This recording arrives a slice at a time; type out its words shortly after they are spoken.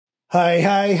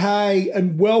Hey,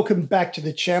 and welcome back to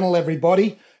the channel,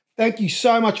 everybody. Thank you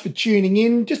so much for tuning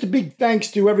in. Just a big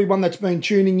thanks to everyone that's been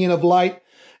tuning in of late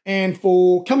and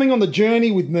for coming on the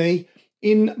journey with me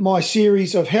in my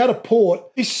series of how to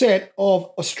port this set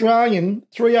of Australian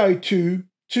 302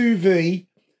 2V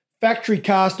factory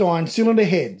cast iron cylinder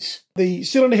heads. The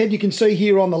cylinder head you can see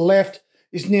here on the left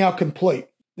is now complete.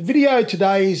 The video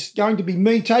today is going to be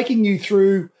me taking you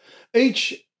through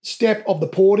each step of the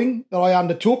porting that I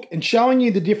undertook and showing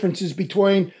you the differences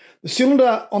between the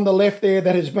cylinder on the left there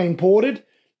that has been ported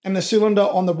and the cylinder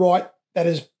on the right that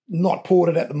is not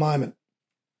ported at the moment.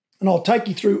 And I'll take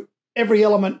you through every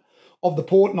element of the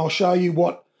port and I'll show you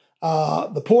what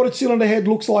the ported cylinder head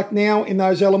looks like now in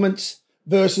those elements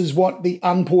versus what the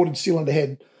unported cylinder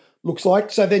head looks like.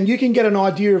 So then you can get an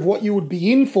idea of what you would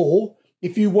be in for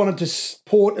if you wanted to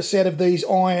port a set of these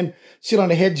iron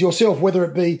cylinder heads yourself, whether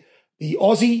it be the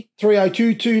Aussie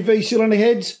 302 2V cylinder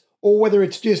heads, or whether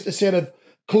it's just a set of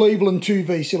Cleveland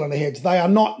 2V cylinder heads. They are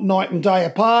not night and day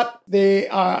apart. There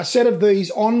are a set of these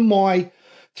on my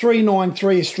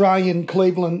 393 Australian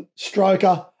Cleveland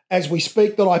stroker as we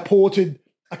speak that I ported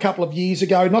a couple of years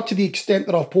ago, not to the extent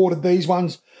that I've ported these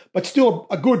ones, but still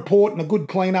a good port and a good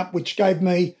cleanup, which gave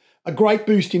me a great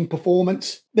boost in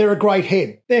performance. They're a great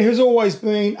head. There has always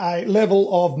been a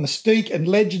level of mystique and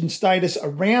legend status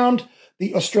around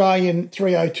the Australian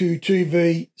 302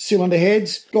 2V cylinder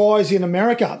heads. Guys in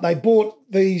America, they bought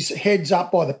these heads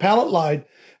up by the pallet load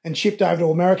and shipped over to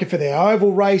America for their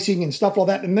oval racing and stuff like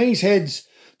that. And these heads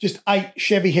just ate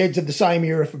Chevy heads of the same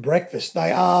era for breakfast.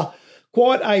 They are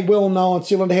quite a well-known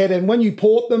cylinder head. And when you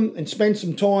port them and spend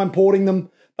some time porting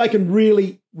them, they can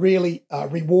really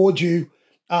reward you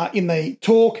in the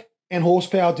torque and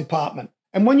horsepower department.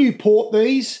 And when you port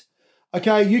these,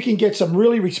 okay, you can get some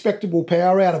really respectable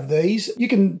power out of these. You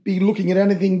can be looking at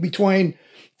anything between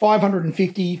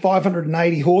 550,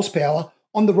 580 horsepower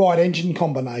on the right engine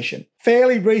combination.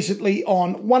 Fairly recently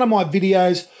on one of my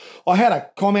videos, I had a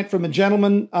comment from a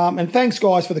gentleman, and thanks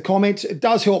guys for the comments. It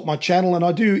does help my channel, and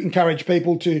I do encourage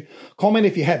people to comment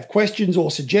if you have questions or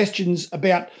suggestions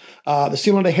about the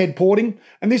cylinder head porting.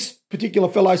 And this particular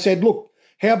fellow said, look,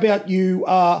 how about you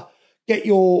get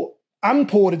your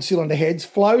unported cylinder heads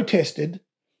flow tested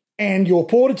and your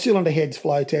ported cylinder heads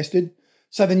flow tested,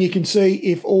 so then you can see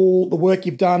if all the work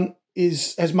you've done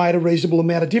has made a reasonable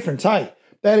amount of difference. Hey,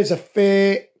 that is a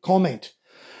fair comment.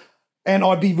 And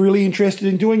I'd be really interested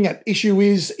in doing that. Issue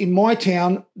is, in my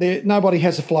town, nobody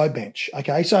has a flow bench.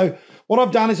 Okay, so what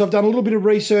I've done is I've done a little bit of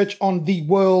research on the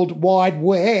World Wide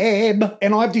Web,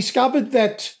 and I've discovered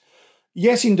that,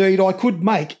 yes, indeed, I could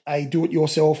make a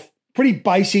do-it-yourself, pretty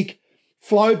basic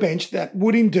flow bench that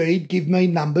would indeed give me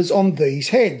numbers on these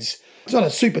heads. It's not a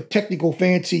super technical,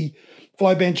 fancy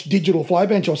flow bench, digital flow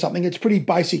bench or something. It's pretty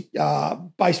basic,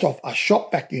 based off a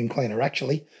shop vacuum cleaner,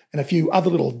 actually, and a few other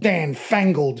little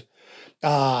Dan-fangled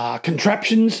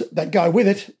contraptions that go with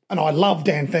it. And I love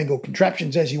Dan-fangled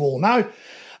contraptions, as you all know.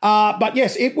 But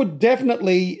yes, it would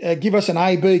definitely give us an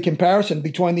A-B comparison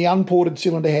between the unported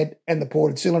cylinder head and the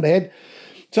ported cylinder head.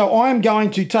 So I'm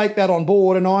going to take that on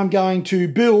board and I'm going to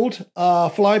build a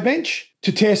flow bench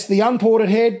to test the unported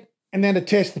head and then to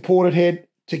test the ported head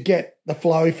to get the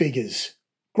flow figures.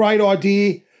 Great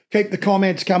idea. Keep the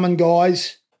comments coming,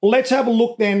 guys. Well, let's have a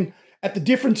look then at the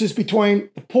differences between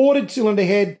the ported cylinder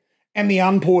head and the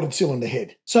unported cylinder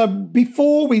head. So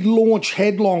before we launch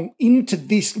headlong into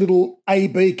this little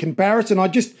A-B comparison, I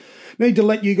just need to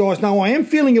let you guys know I am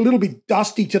feeling a little bit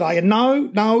dusty today. And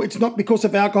no, it's not because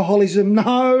of alcoholism.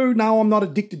 No, I'm not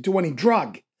addicted to any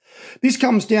drug. This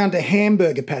comes down to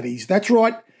hamburger patties. That's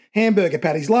right, hamburger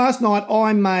patties. Last night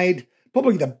I made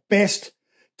probably the best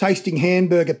tasting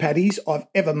hamburger patties I've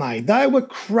ever made. They were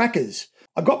crackers.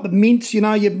 I got the mince, you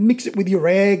mix it with your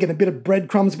egg and a bit of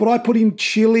breadcrumbs, but I put in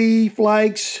chili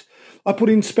flakes. I put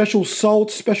in special salt,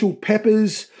 special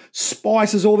peppers,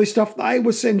 spices, all this stuff. They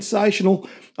were sensational.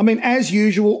 I mean, as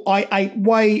usual, I ate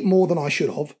way more than I should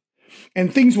have.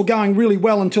 And things were going really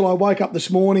well until I woke up this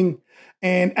morning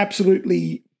and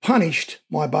absolutely punished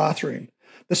my bathroom.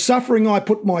 The suffering I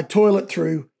put my toilet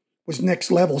through was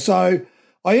next level. So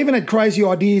I even had crazy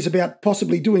ideas about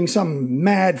possibly doing some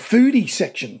mad foodie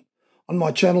section on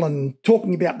my channel and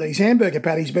talking about these hamburger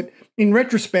patties. But in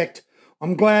retrospect,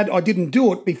 I'm glad I didn't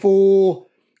do it before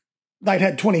they'd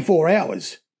had 24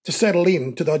 hours to settle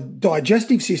in to the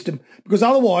digestive system, because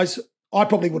otherwise I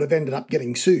probably would have ended up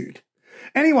getting sued.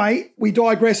 Anyway, we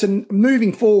digress, and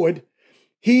moving forward,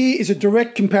 here is a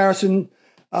direct comparison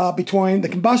between the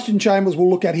combustion chambers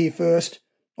we'll look at here first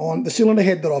on the cylinder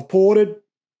head that I've ported,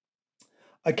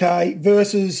 okay,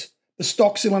 versus the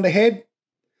stock cylinder head.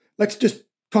 Let's just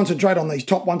concentrate on these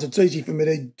top ones. It's easy for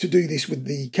me to do this with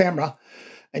the camera.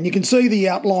 And you can see the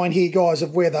outline here, guys,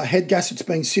 of where the head gasset's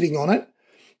been sitting on it.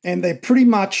 And they're pretty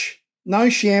much no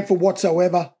chamfer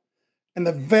whatsoever. And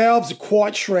the valves are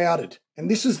quite shrouded. And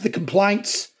this is the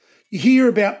complaints. You hear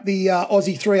about the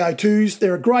Aussie 302s.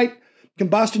 They're a great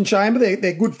combustion chamber.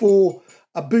 They're good for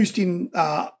a boost in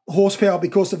horsepower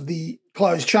because of the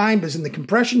closed chambers and the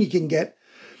compression you can get.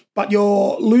 But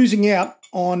you're losing out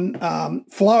on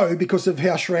flow because of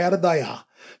how shrouded they are.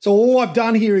 So all I've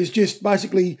done here is just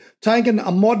basically taken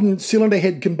a modern cylinder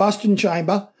head combustion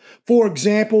chamber. For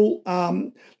example,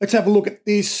 let's have a look at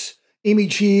this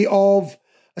image here of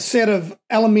a set of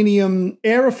aluminium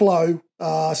aeroflow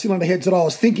cylinder heads that I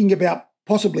was thinking about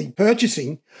possibly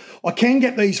purchasing. I can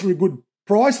get these for a good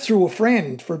price through a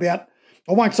friend for about,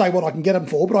 I won't say what I can get them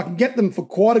for, but I can get them for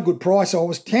quite a good price. So I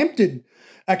was tempted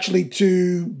actually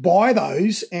to buy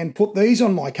those and put these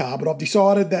on my car, but I've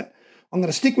decided that I'm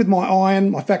going to stick with my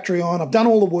iron, my factory iron. I've done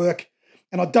all the work,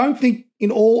 and I don't think, in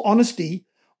all honesty,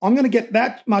 I'm going to get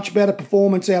that much better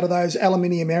performance out of those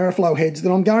aluminium aeroflow heads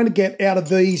than I'm going to get out of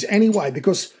these anyway,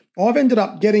 because I've ended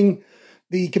up getting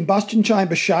the combustion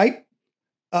chamber shape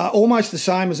almost the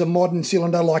same as a modern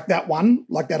cylinder like that one,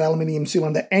 like that aluminium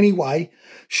cylinder anyway.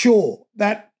 Sure,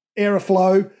 that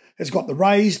aeroflow has got the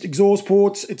raised exhaust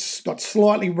ports. It's got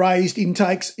slightly raised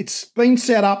intakes. It's been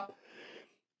set up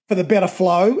for the better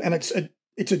flow, and it's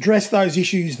addressed those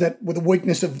issues that were the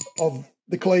weakness of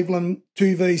the Cleveland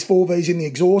 2Vs, 4Vs in the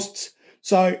exhausts.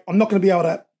 So I'm not going to be able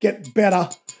to get better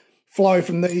flow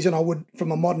from these than I would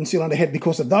from a modern cylinder head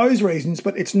because of those reasons,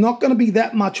 but it's not going to be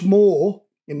that much more,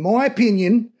 in my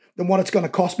opinion, than what it's going to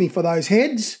cost me for those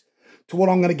heads to what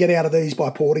I'm going to get out of these by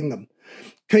porting them.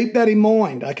 Keep that in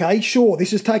mind, okay? Sure,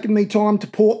 this has taken me time to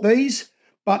port these,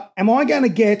 but am I going to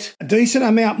get a decent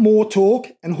amount more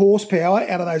torque and horsepower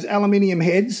out of those aluminium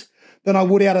heads than I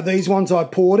would out of these ones I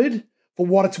ported for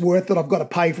what it's worth that I've got to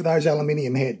pay for those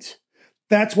aluminium heads?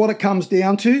 That's what it comes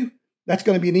down to. That's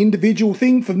going to be an individual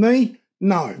thing for me?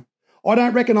 No. I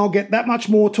don't reckon I'll get that much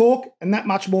more torque and that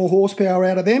much more horsepower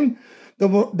out of them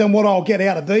than what I'll get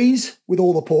out of these with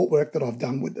all the port work that I've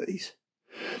done with these.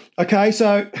 Okay,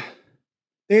 so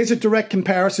there's a direct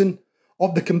comparison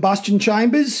of the combustion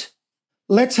chambers.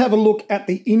 Let's have a look at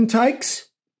the intakes.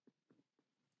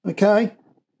 Okay,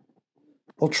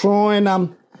 I'll try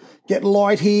and get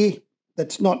light here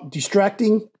that's not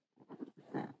distracting.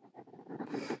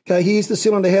 Okay, here's the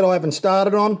cylinder head I haven't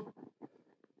started on.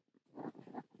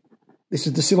 This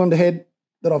is the cylinder head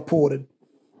that I've ported.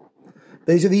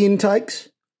 These are the intakes.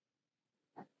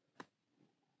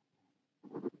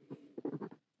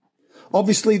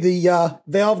 Obviously, the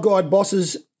valve guide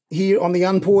bosses here on the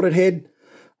unported head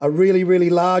are really, really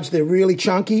large. They're really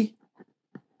chunky.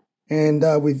 And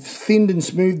we've thinned and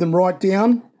smoothed them right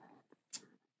down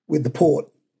with the port.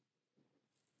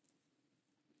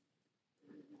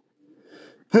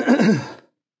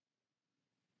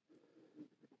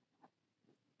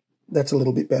 That's a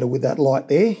little bit better with that light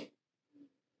there.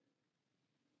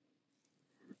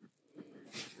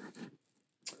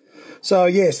 So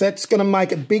yes, that's going to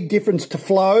make a big difference to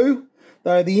flow.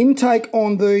 Though the intake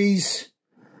on these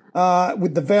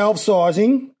with the valve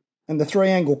sizing and the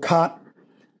 3-angle cut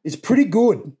is pretty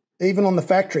good, even on the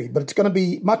factory, but it's going to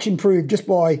be much improved just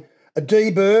by a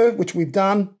deburr, which we've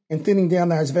done, and thinning down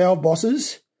those valve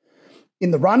bosses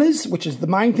in the runners, which is the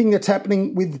main thing that's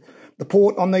happening with the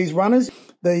port on these runners.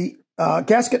 The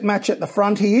gasket match at the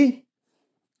front here,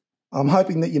 I'm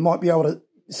hoping that you might be able to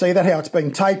see that, how it's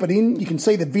been tapered in. You can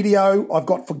see the video I've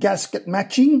got for gasket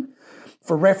matching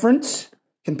for reference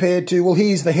compared to, well,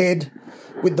 here's the head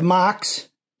with the marks.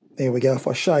 There we go, if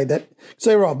I shade that.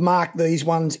 See where I've marked these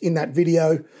ones in that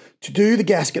video to do the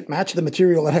gasket match, the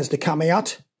material that has to come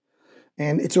out,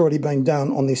 and it's already been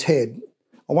done on this head.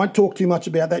 I won't talk too much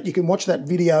about that. You can watch that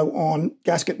video on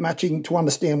gasket matching to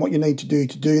understand what you need to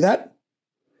do that.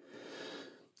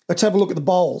 Let's have a look at the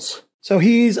bowls. So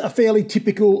here's a fairly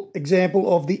typical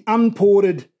example of the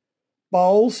unported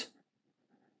bowls,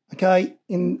 okay,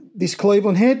 in this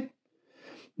Cleveland head.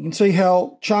 You can see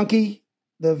how chunky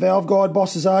the valve guide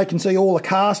bosses are. You can see all the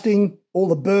casting, all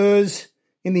the burrs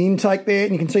in the intake there,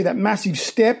 and you can see that massive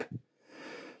step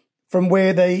from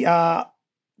where the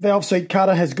valve seat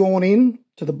cutter has gone in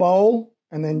to the bowl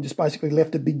and then just basically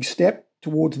left a big step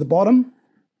towards the bottom.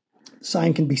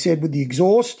 Same can be said with the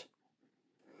exhaust.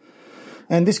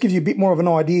 And this gives you a bit more of an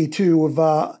idea too of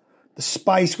the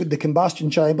space with the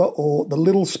combustion chamber, or the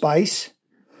little space,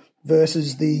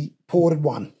 versus the ported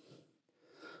one.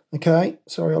 Okay,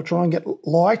 sorry, I'll try and get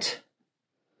light.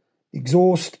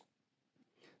 Exhaust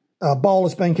bowl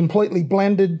has been completely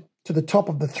blended to the top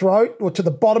of the throat, or to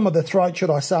the bottom of the throat, should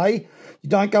I say. You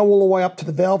don't go all the way up to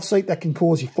the valve seat. That can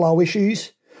cause you flow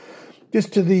issues.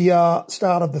 Just to the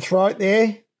start of the throat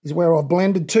there is where I've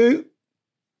blended to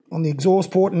on the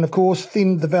exhaust port, and of course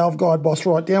thinned the valve guide boss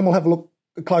right down. We'll have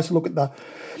a closer look at the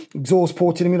exhaust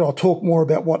ports in a minute. I'll talk more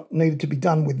about what needed to be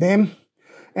done with them.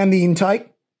 And the intake.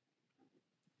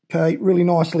 Okay, really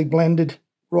nicely blended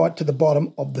right to the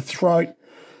bottom of the throat.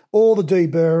 All the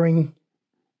deburring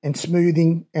and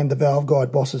smoothing, and the valve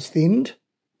guide boss is thinned.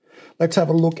 Let's have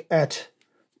a look at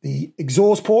the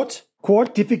exhaust ports.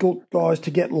 Quite difficult, guys,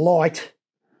 to get light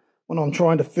when I'm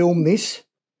trying to film this.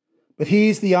 But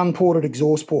here's the unported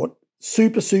exhaust port.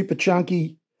 Super, super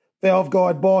chunky valve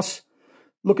guide boss.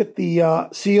 Look at the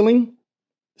sealing.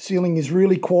 Sealing is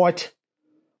really quite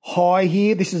high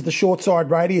here. This is the short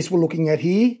side radius we're looking at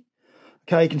here.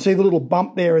 Okay, you can see the little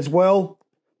bump there as well.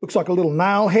 Looks like a little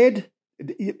nail head.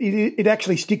 It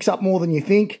actually sticks up more than you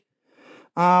think.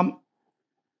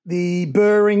 The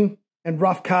burring and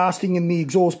rough casting in the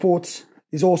exhaust ports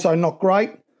is also not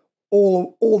great.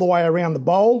 All the way around the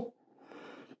bowl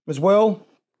as well.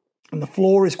 And the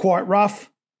floor is quite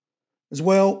rough as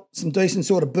well. Some decent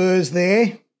sort of burrs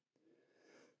there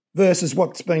versus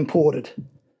what's been ported.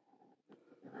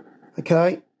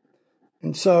 Okay.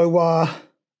 And so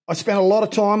I spent a lot of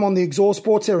time on the exhaust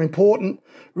ports. They're important.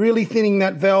 Really thinning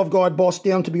that valve guide boss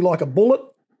down to be like a bullet,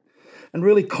 and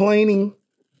really cleaning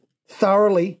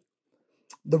thoroughly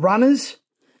the runners,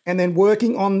 and then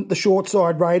working on the short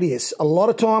side radius. A lot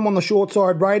of time on the short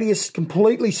side radius,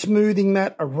 completely smoothing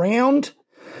that around,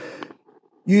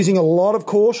 using a lot of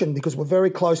caution because we're very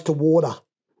close to water.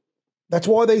 That's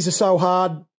why these are so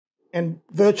hard and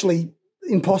virtually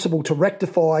impossible to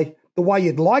rectify the way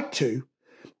you'd like to,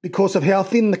 because of how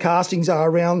thin the castings are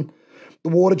around the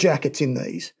water jackets in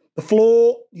these. The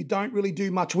floor, you don't really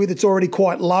do much with. It's already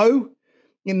quite low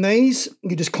in these.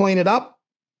 You just clean it up.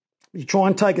 You try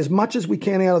and take as much as we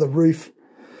can out of the roof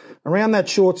around that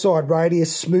short side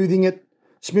radius, smoothing it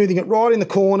right in the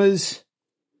corners.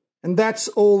 And that's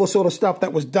all the sort of stuff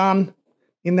that was done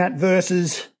in that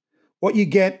versus what you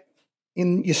get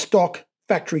in your stock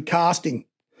factory casting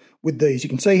with these. You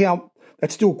can see how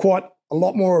that's still quite a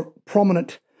lot more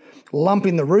prominent lump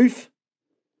in the roof.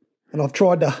 And I've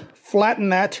tried to flatten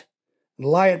that and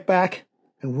lay it back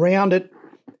and round it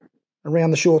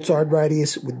around the short side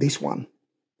radius with this one.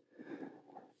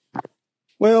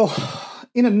 Well,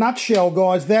 in a nutshell,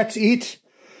 guys, that's it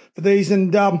for these.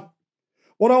 And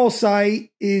what I'll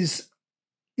say is,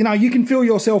 you know, you can fill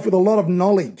yourself with a lot of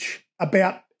knowledge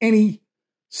about any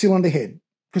cylinder head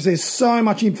because there's so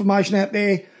much information out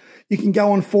there. You can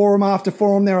go on forum after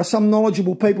forum. There are some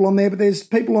knowledgeable people on there, but there's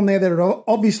people on there that have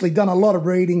obviously done a lot of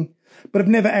reading but have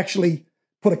never actually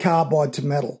put a carbide to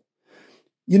metal.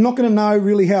 You're not going to know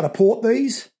really how to port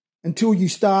these until you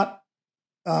start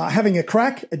having a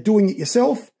crack at doing it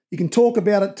yourself. You can talk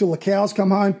about it till the cows come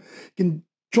home. You can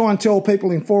try and tell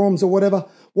people in forums or whatever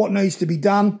what needs to be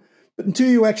done. But until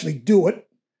you actually do it,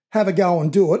 have a go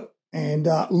and do it and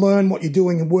learn what you're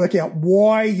doing and work out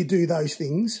why you do those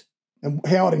things and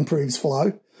how it improves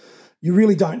flow, you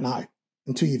really don't know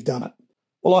until you've done it.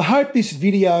 Well, I hope this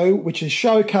video, which has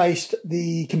showcased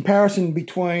the comparison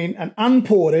between an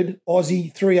unported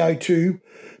Aussie 302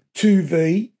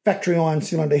 2V factory iron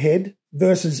cylinder head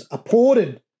versus a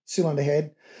ported cylinder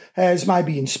head, has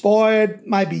maybe inspired,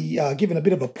 maybe given a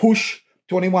bit of a push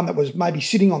to anyone that was maybe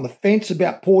sitting on the fence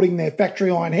about porting their factory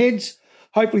iron heads.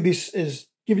 Hopefully this has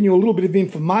given you a little bit of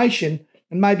information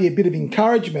and maybe a bit of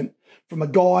encouragement from a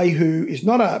guy who is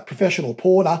not a professional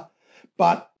porter,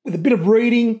 but with a bit of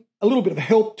reading, a little bit of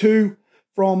help too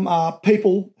from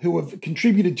people who have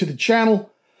contributed to the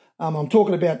channel. I'm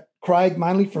talking about Craig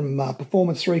mainly from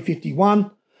Performance 351,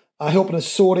 helping us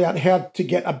sort out how to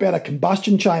get a better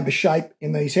combustion chamber shape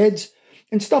in these heads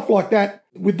and stuff like that.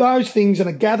 With those things and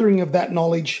a gathering of that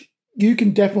knowledge, you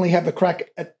can definitely have a crack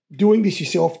at doing this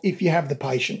yourself if you have the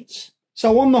patience.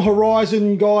 So on the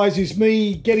horizon, guys, is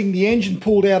me getting the engine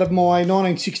pulled out of my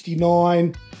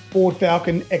 1969 Ford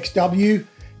Falcon XW,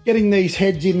 getting these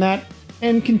heads in that,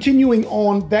 and continuing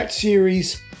on that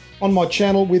series on my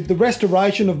channel with the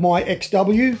restoration of my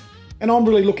XW. And I'm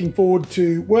really looking forward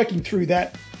to working through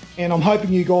that, and I'm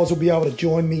hoping you guys will be able to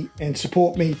join me and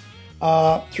support me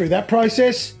through that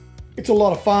process. It's a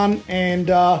lot of fun, and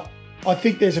I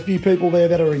think there's a few people there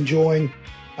that are enjoying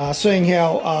seeing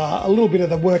how a little bit of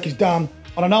the work is done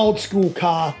on an old school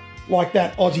car like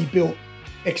that Aussie built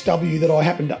XW that I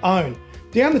happen to own.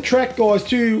 Down the track, guys,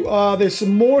 too, there's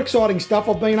some more exciting stuff.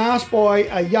 I've been asked by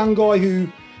a young guy who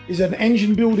is an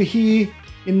engine builder here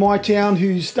in my town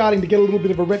who's starting to get a little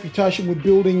bit of a reputation with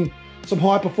building some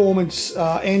high performance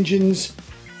engines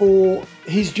for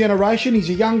his generation. He's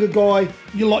a younger guy,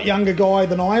 a lot younger guy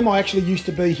than I am. I actually used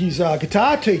to be his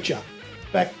guitar teacher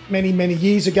back many, many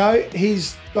years ago.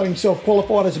 He's got himself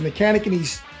qualified as a mechanic, and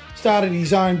he's started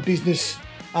his own business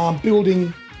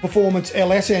building performance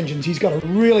LS engines. He's got a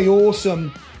really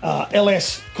awesome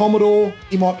LS Commodore.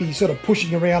 He might be sort of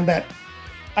pushing around that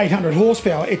 800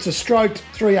 horsepower. It's a stroked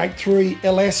 383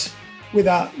 LS with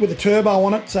a turbo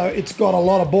on it, so it's got a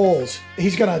lot of balls.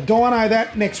 He's going to dyno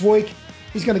that next week.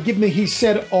 He's going to give me his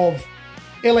set of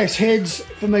LS heads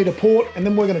for me to port, and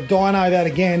then we're going to dyno that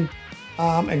again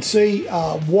and see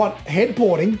what head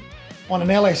porting on an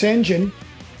LS engine,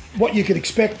 what you could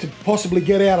expect to possibly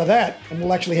get out of that, and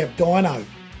we'll actually have dyno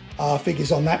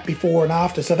figures on that before and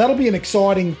after. So that'll be an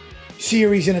exciting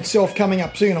series in itself coming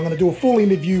up soon. I'm going to do a full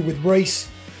interview with Reese.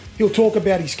 He'll talk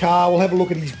about his car. We'll have a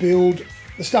look at his build,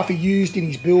 the stuff he used in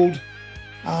his build.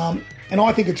 And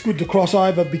I think it's good to cross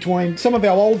over between some of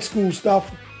our old school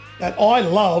stuff that I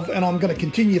love and I'm going to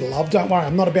continue to love. Don't worry,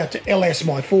 I'm not about to LS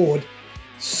my Ford.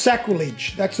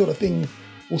 Sacrilege, that sort of thing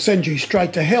will send you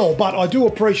straight to hell. But I do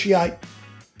appreciate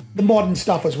the modern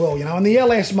stuff as well, you know. And the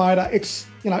LS motor, it's,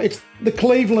 you know, it's the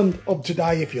Cleveland of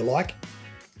today, if you like.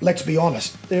 Let's be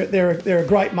honest. They're a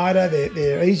great motor.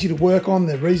 They're easy to work on.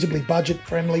 They're reasonably budget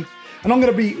friendly. And I'm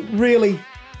going to be really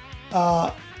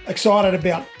excited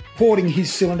about porting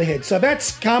his cylinder head. So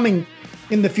that's coming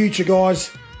in the future,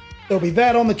 guys. There'll be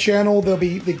that on the channel. There'll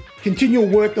be the continual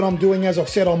work that I'm doing, as I've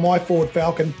said, on my Ford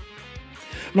Falcon.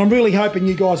 And I'm really hoping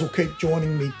you guys will keep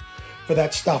joining me for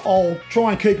that stuff. I'll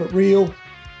try and keep it real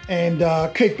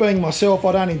and keep being myself.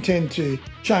 I don't intend to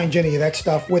change any of that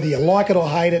stuff, whether you like it or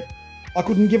hate it. I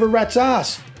couldn't give a rat's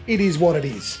ass. It is what it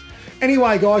is.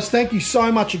 Anyway, guys, thank you so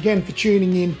much again for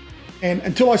tuning in. And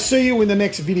until I see you in the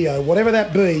next video, whatever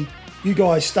that be, you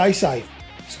guys stay safe,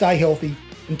 stay healthy,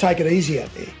 and take it easy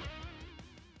out there.